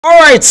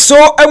Alright, so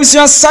I was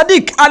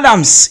Saddick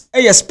Adams,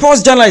 a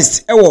sports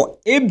journalist,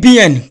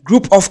 ABN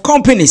group of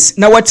companies.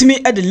 Now, what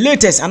me at the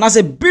latest and as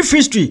a brief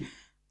history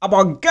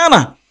about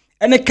Ghana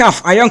and the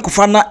CAF,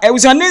 Ayankufana. I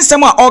was your name,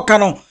 Sama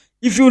Okano.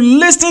 If you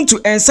listen to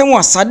and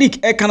someone Saddick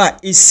Ekana,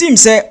 it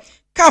seems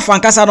CAF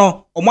and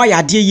Kasano or my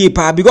idea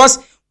because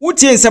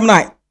Uti and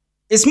Semna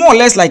it's more or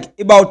less like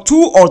about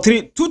 2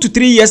 to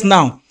 3 years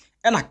now.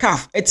 And a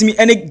CAF, it's me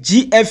and a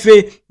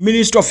GFA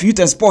Minister of Youth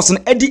and Sports and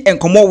Eddie and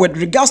come with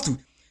regards to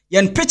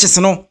yen pitches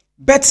no,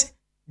 but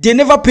they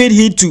never paid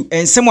heed to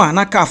and someone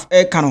na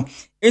CAF kano.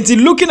 Until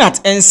looking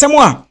at and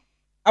someone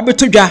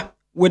abetoja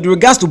with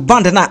regards to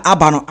band na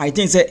abano, I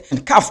think say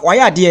and CAF why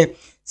are there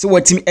so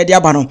what team Eddie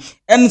abano.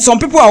 And some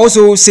people are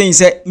also saying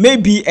say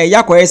maybe a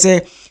yakwa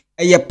say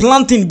a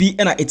planting be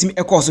and a team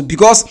equals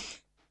because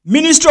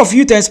Ministry of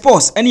Youth and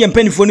Sports any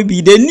penny for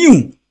be they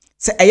knew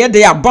say a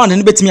they are banned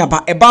and bet me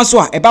about a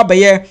banswa a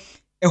babaye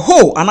a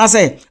hole and I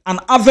say an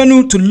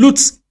avenue to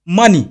loot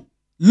money.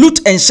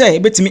 Loot and share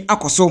bet me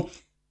akoso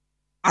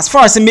as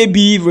far as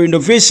maybe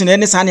renovation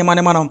any sane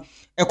man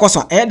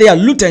ekoso they are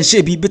loot and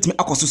share be bet me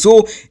akoso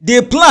so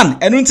they plan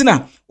and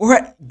untina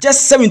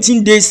just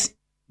 17 days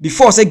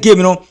before say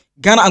game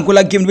Ghana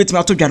Angola game bet me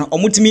atodwa no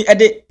omutimi e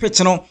de pitch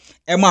no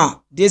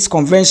ema this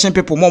convention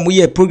people mom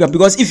we program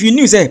because if you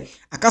knew say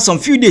aka some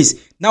few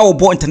days now we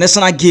bought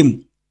international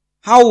game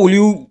how will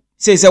you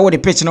say what the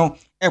pitch no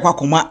ekwa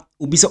koma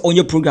obi say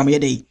onye program ye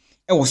dey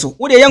e wo so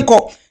wo de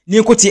yenko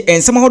ni nkoti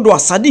ensema hodo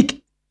Saddick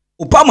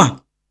Obama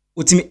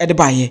utimi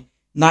edebaye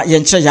na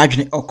yenche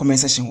yadwene o comment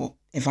section wo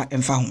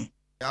emfa ho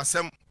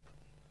asem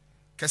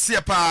kese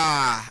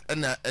pa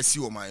na asi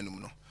wo man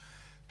no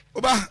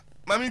oba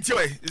mami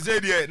ntiwe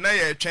izedie na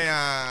ye twen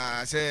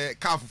a se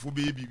kafofo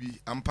be bibi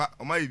ampa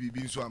o mai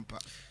bibi nso ampa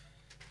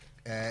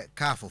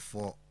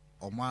kafofo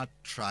o ma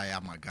try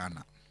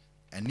amagana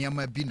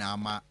eniema bi na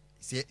ama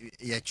se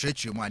ye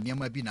church mu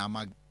eniema bi na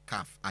ama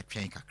kaf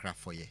atwen kakra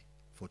for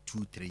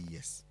 2-3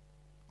 years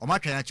o ma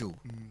twen acho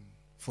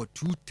for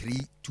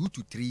 2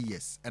 to 3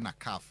 years and a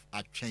calf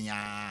at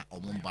Chenya or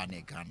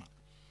Mumbane Ghana.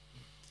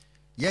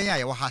 Yeah,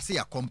 you have say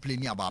a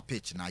complaining about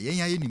pitch now.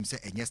 Yeah, him say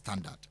any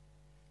standard.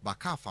 But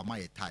calf for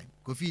my time.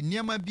 Kofi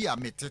near my be a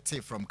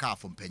metete from calf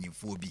from penny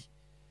 4B.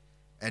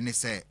 And he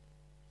say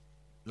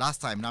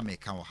last time na me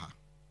kawaha.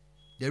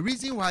 The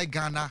reason why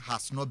Ghana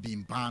has not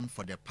been banned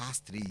for the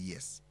past 3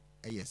 years.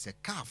 Yes, a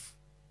calf.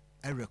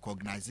 I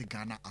recognize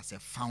Ghana as a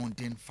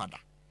founding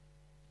father.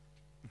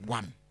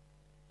 One.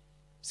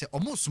 Say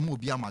almost more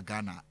be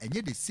Ghana and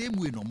yet the same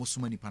way no most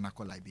many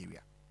Panaco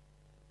Liberia.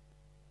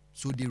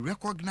 So they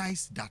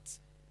recognize that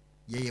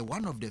ye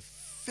one of the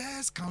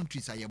first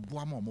countries are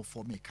boamo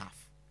for me calf.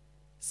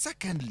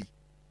 Secondly,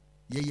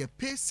 ye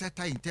pay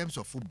setter in terms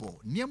of football.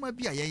 Near my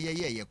be a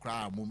ye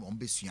cry on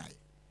Bessia.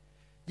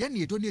 Yen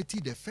ye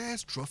donated the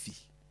first trophy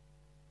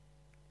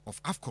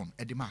of AFCON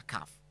at the mark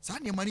calf.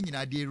 Sanya money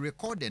in they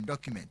record and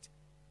document.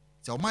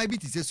 So my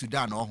bit is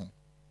Sudan or home.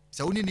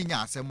 So only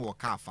ninya asem wo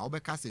CAF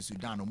obeka se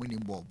Sudan o muni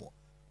mbobo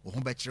o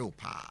ho bekere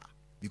pa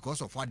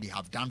because of what they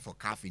have done for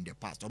CAF in the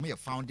past. Omo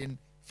founding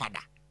father,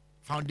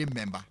 founding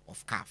member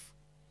of CAF.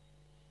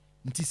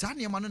 Nti sa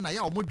ne ma no na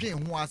ya omo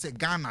dwen ho ase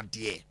Ghana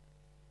de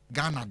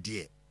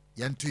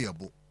yento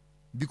yebo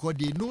because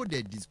they know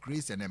the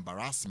disgrace and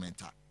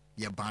embarrassment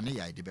ye bane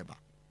ya de beba.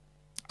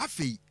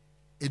 Afei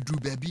edru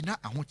ba bi na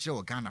ahokere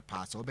o Ghana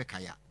pa so obeka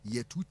ya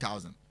year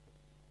 2000.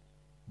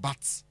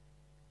 But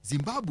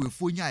Zimbabwe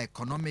fonya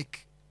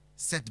economic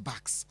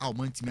setbacks our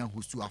monthly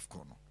host to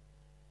AFCON.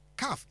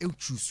 CAF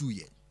choose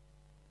ye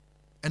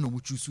and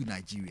we choose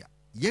Nigeria.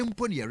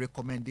 Yempon ye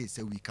recommend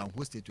say we can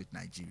host it with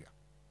Nigeria.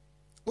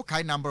 What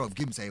kind number of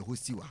games I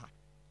host you?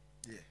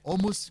 Yeah.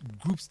 Almost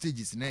group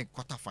stages in a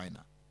quarter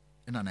final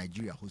and a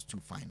Nigeria host to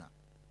final.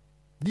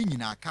 Nini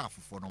na CAF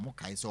for no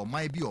kai so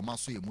might be or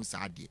maso ye musa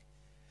adi.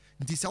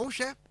 This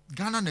share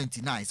Ghana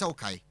 99 so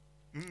okay.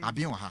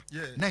 Abion ha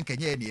na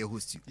nkenye na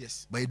host you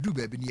yes but do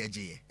baby ni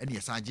eje and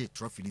yes aje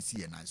trophy ni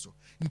see na so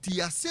nti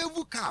ya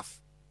save CAF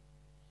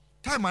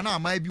time na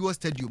my bi was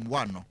stadium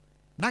 1 no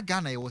na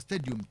Ghana ye was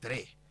stadium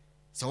 3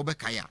 so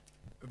obeka ya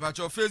about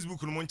your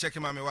Facebook no mon check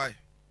ma me why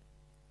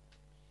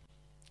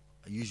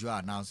usual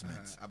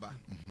announcement aba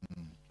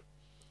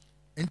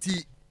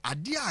nti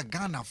ade a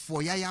Ghana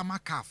for ya ma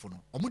CAF no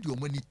omo de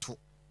omani to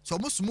so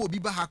omo sumo obi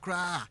ba ha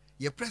kra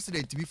ye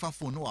president bi fa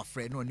phone no wa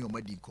friend no ni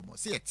omadi nkomo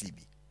say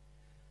TV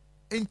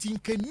enti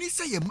nkani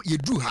se ye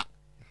dru ha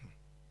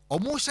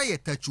omo hye ye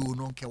tachu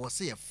no nke wo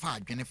se ye fa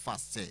adwene fa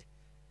se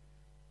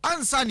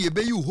ansa na ye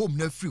be you home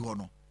na free ho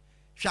no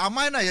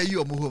hwaman na ye yi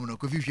omo home no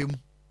ko fihwem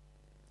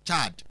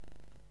Chad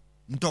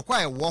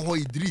ntokwa e wo ho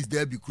Idris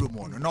da bi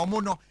kromo no na omo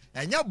no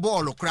enya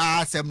ball kra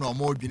asem na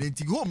omo dwene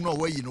enti home no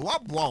wayi no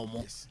waboa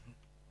omo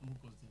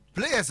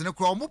players ne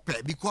kra omo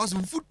pe because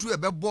mfutu e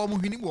be bo omo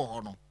hwini wo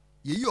ho no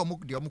ye yi omo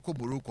de omo ko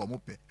Morocco omo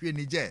pe hwe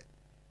ni je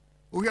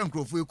ohwe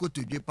nkrofo e ko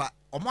to dwepa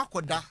omo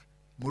akoda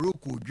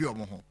Morocco dwe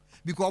omo ho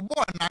because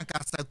ball na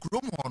nkasa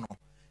krom ho no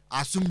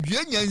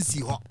asumdwe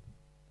nyansi ho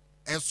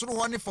esoro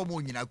ho ne fam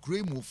onyina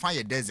krom fa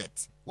ye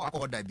desert wa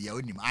akoda bia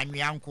onim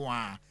anwea nko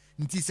a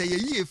nti say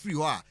ye free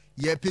ho a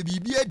ye pe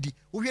bibia di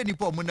wo hwe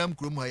nipa omonam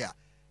krom ha ya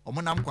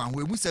omonam kwan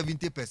ho emu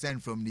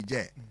 70% from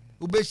Niger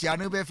ubehia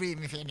no be free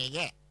me fe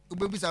Niger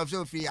ubebisa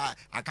so free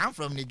I come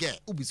from Niger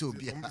ubisa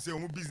obi say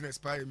omo business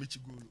pa e mechi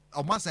go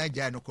omo san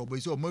gya no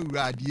krobo so omo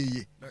wura adie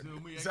ye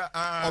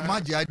omo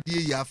gya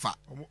adie ye afa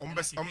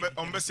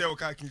ombe say o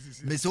ka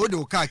kinsi me say o de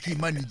o ka ki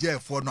man Niger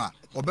fo no a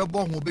obebo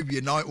ho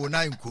bewie na o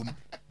nan kom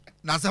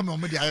na say me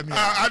omo de ayemi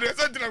ade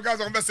say tinam ka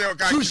so ombe say o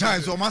ka two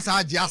shines omo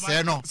san gya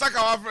say no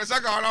saka wa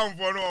na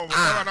mfo no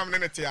omo na me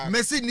ne te ya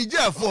me say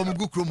Niger fo omo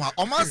gu krom ha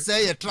omo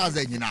say ye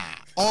trouser nyina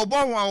obo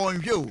ho a won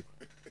hwe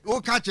o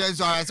catch us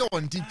so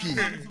on TP me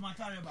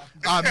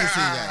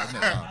say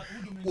yeah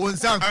won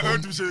san ko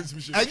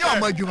enye o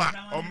madwuma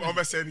o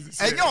be say ni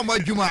enye o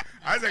madwuma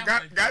I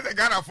say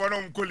Ghana for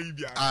no mko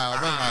Libya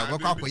we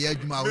kwa ko ya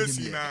adwuma wo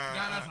ni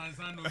Ghana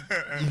sansano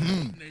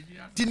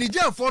ti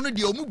Niger for no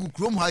de o mugu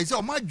krom ha say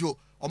o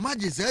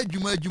maje say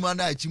adwuma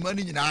na achima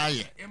ni nyina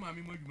aye e ma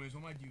me madwuma so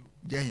maje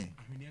o je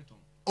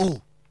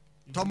oh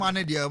Toma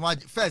ne de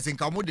first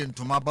nka mo de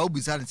ntoma ba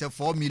obisa ne say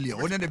 4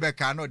 million one de be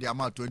ka no de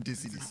ama 20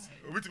 cedis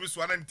obitimi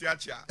so na ntia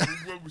chia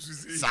ogu agusu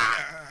sei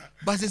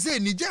but say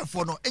Niger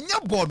for no enya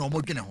ball no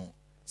mo dwene ho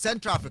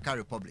Central African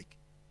Republic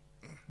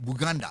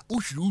Buganda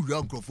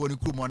uhuru nkrofo ni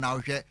krumo na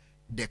hwe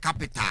the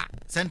capital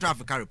Central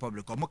African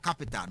Republic omo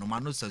capital no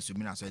mano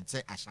sasumina so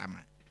say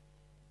Ashama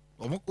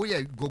omo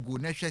oye gogo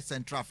na hwe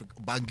Central Africa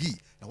Bangi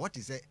na what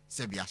is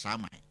say be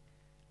Ashama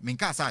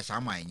minka sa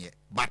Ashama enye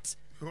but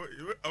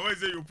I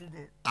say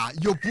yopugo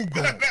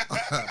yopugo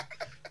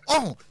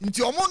oh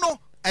nti omo no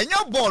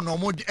enya ball no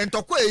mo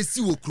entokwa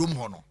esi wo krom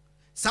ho no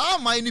saa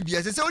man ni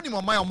bia se oni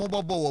mo man omo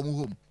bobo wo mo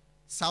home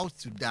South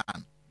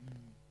Sudan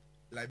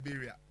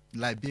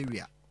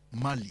Liberia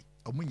Mali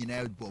omo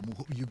nyina bo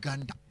mo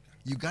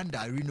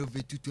Uganda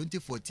renovate to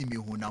 2014 me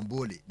hu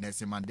Nambole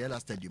Nelson Mandela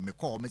Stadium me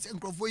call me se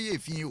nkrofo ye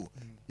fin o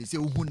e se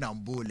hu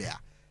Nambole a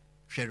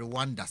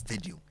Rwanda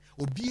Stadium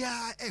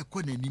obia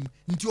nanim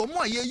nti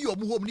omo ayeyi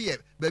omo home ne ye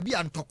ba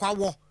bia ntokwa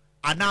wo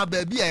ana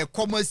ba bia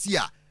ekomasi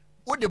a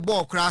wo de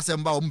ball kra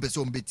semba o mpese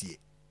o mbetie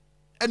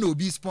na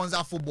obi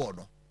sponsor football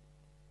no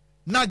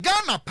na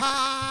Ghana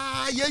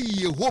pa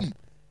yeyi home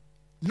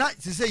na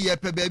se ye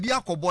pe ba bia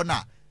akobo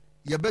na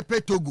ye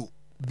bepe Togo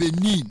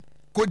Benin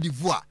Côte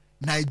d'Ivoire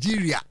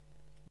Nigeria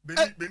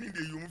Benin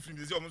de you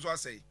film say omo so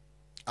asay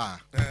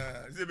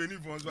say Benin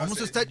for so asay omo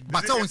so start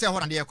but won say ho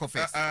na de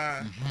first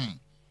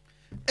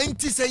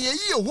enti se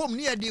yeyi home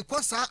ne ye de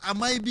kosa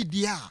amai bi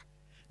dia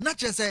na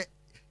che se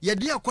ye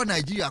de akọ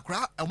Nigeria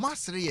kra omo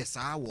asere ye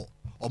saa wo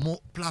omo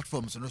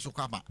platforms no so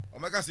kwaba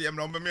omeka se ye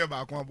mna ombe me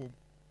ba akọ abom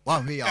wa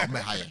hwe ya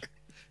ombe haye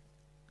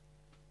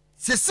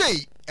se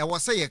say e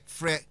was say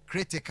free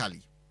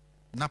critically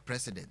na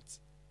president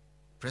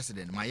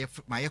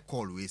my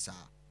call we sa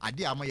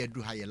ade ama ye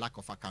do haye lack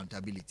of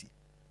accountability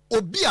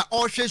obi a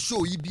o hwe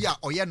show yi bi a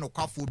oye no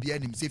kwafo bi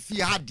anim se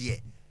fie ha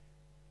de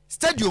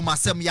stadium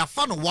asem ya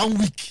fa no 1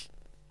 week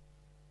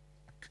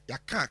ya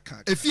ka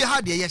if you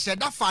had ye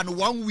sheda fan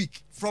 1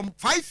 week from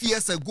 5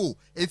 years ago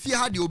if you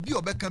had obi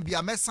obeka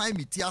bia me sign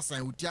me tia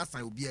sign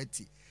obi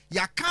ati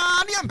ya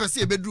ka ne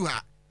empese ebedru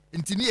ha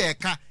ntini ye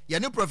ka ye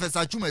ne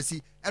professor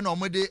Chumasi e na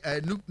omode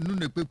nu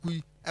ne peku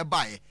e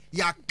bae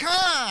ya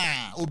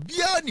ka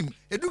obi anim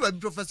edu ba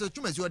professor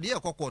Chumasi ode ye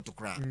kokko to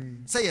kra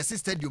say your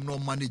stadium no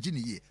manage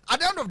ni ye at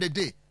the end of the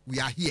day we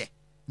are here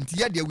nti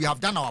ye there we have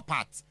done our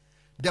part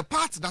the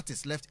part that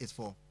is left is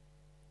for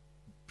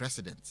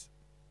president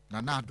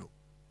Nanado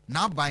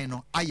now by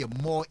no I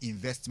more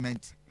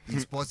investment in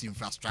sports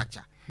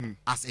infrastructure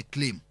as a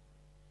claim.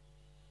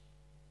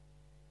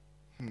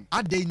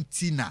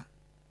 Adentina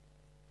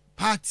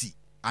party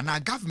and our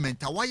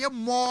government are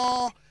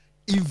more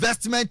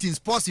investment in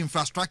sports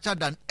infrastructure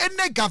than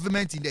any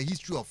government in the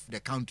history of the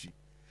country.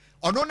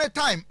 On only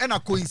time and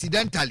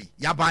coincidentally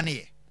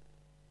yabane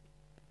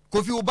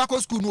Kofi Obako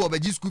school no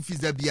obeji school fees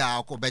there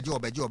bia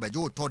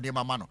obeji told them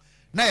mama no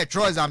na e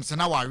tro exams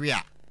na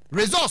waria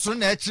results no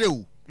na e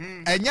kire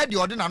enye de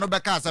ode na no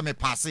beka asa me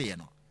pass ye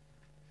no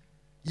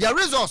ya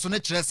results no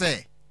kire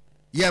say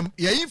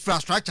ye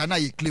infrastructure na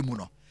ye claim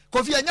no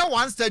Kofi anya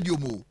one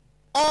stadium o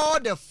all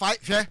the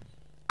five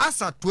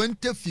as at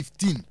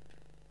 2015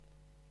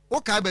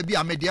 okay baby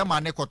amedia ma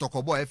ne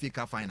kotokobo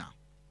Africa final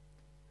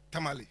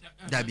Tamale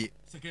dabi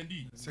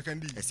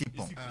secondi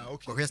esipon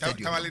okay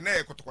Tamale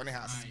na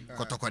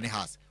kotokone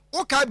has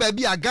okay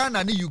baby a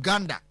Ghana ni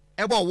Uganda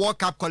ebo World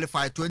Cup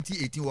qualifier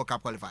 2018 World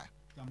Cup qualifier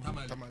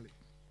Tamale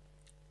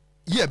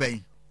year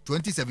ben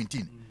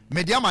 2017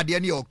 media ma de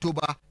ni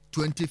October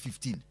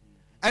 2015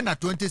 and na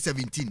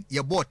 2017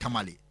 ye bought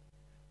Tamale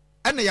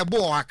and ye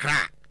bought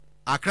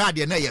Accra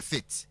de na ye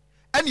fit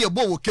and ye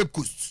bought Cape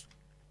Coast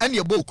and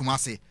ye bought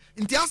Kumasi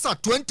nti asa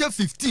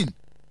 2015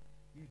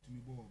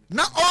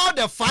 now all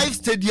the 5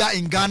 stadia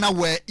in Ghana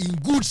were in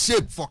good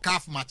shape for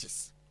CAF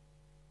matches.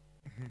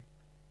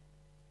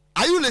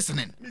 Are you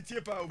listening?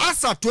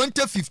 As of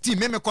 2015,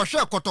 me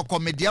kwahwe kotoko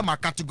media ma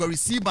category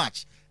C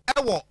match.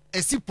 Ewo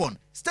Esipon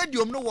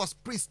stadium no was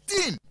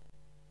pristine.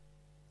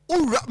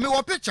 Ura me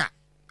wo picture.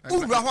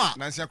 Ura ho.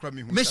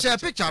 Me share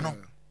picture no.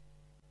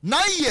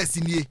 9 years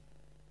in ye.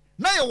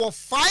 Now you were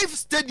 5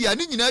 stadia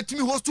ni nyina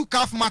timi host 2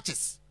 calf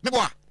matches.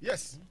 Meboa.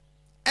 Yes.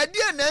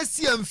 Ede na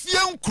asi amfie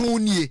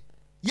nkronie.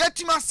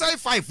 Yetima sai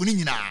 5 ni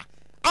nyina.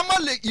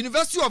 Amale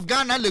University of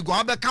Ghana Lego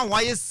abeka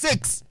waye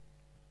 6.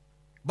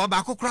 Baba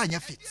akokra anya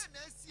fit.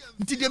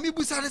 Nti de mi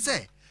busa ne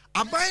say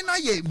aban na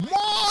ye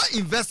more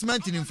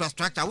investment in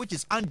infrastructure which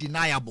is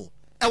undeniable.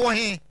 Ewo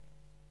he.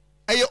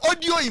 Eye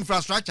audio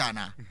infrastructure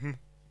na.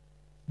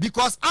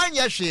 Because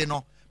anya hwe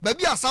no,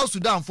 baby a South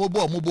Sudan for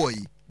bo mo boy.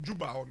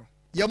 Juba ho no.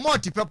 Ye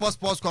multi-purpose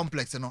sports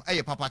complex no,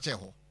 eye papa che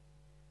ho.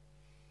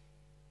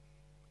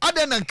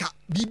 Adenanka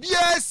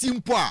bibia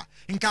simple a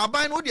nka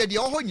aban no de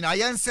ho nyina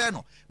yense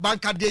no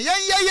banka de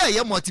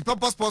ye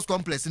multi-purpose sports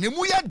complex ne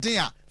mu ye den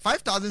a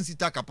 5,000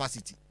 seater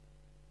capacity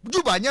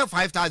Juba nye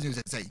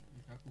 5,000 say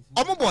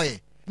omo boy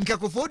nka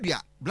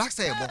kofodua black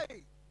say ebo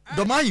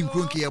doma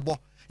yinkro nke ebo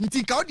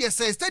nti nka o de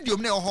say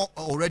stadium na ho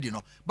already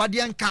no but de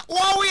nka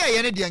wo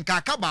ye ne de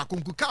nka ka ba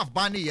konku calf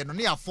ban ye no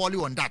ya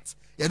fall on that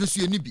ye no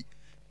so ye ni bi.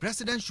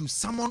 President should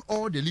summon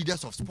all the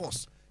leaders of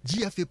sports,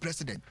 GFA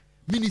president,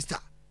 minister,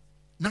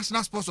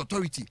 National Sports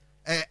Authority,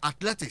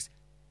 athletics,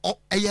 or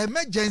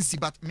emergency,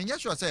 but me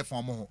sure say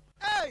for more.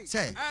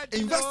 Say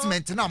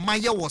investment now my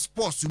year was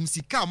sports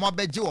sika mo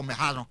beje o me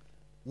ha no.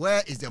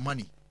 Where is the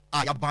money?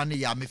 Ya ban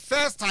ya me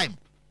first time.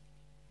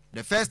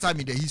 The first time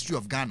in the history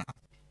of Ghana.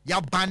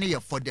 Ya ban ya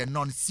for the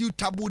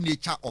non-suitable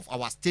nature of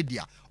our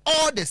stadia.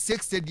 All the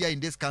 6 stadia in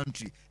this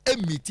country,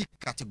 MET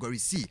category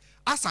C.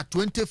 As at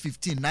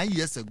 2015, 9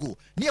 years ago,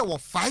 near were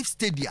 5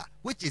 stadia,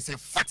 which is a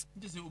fact.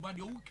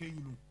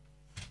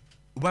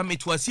 Ubame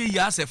it was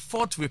here as a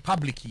 4th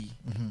republic.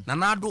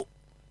 Nanado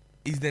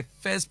is the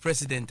first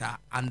president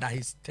under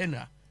his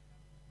tenure.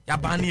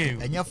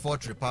 Yabani. And your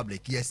 4th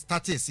republic, yes,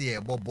 started say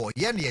bobo.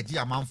 Yen ye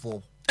a man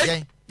for.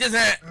 Yes,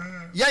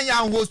 yeah,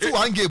 host 2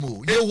 one game.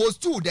 You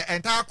host 2 the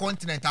entire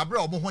continent. Abra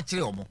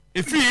omo.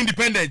 A free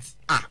independence.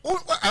 I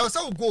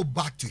also go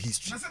back to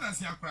history.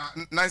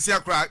 Nancy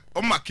Accra,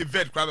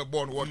 Machiavelli crab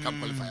born World Cup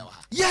qualifier.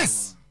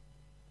 Yes.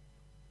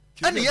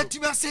 And yet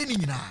you are saying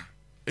now.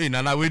 Hey,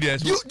 Nana, wait there.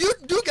 Do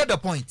you get the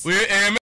point?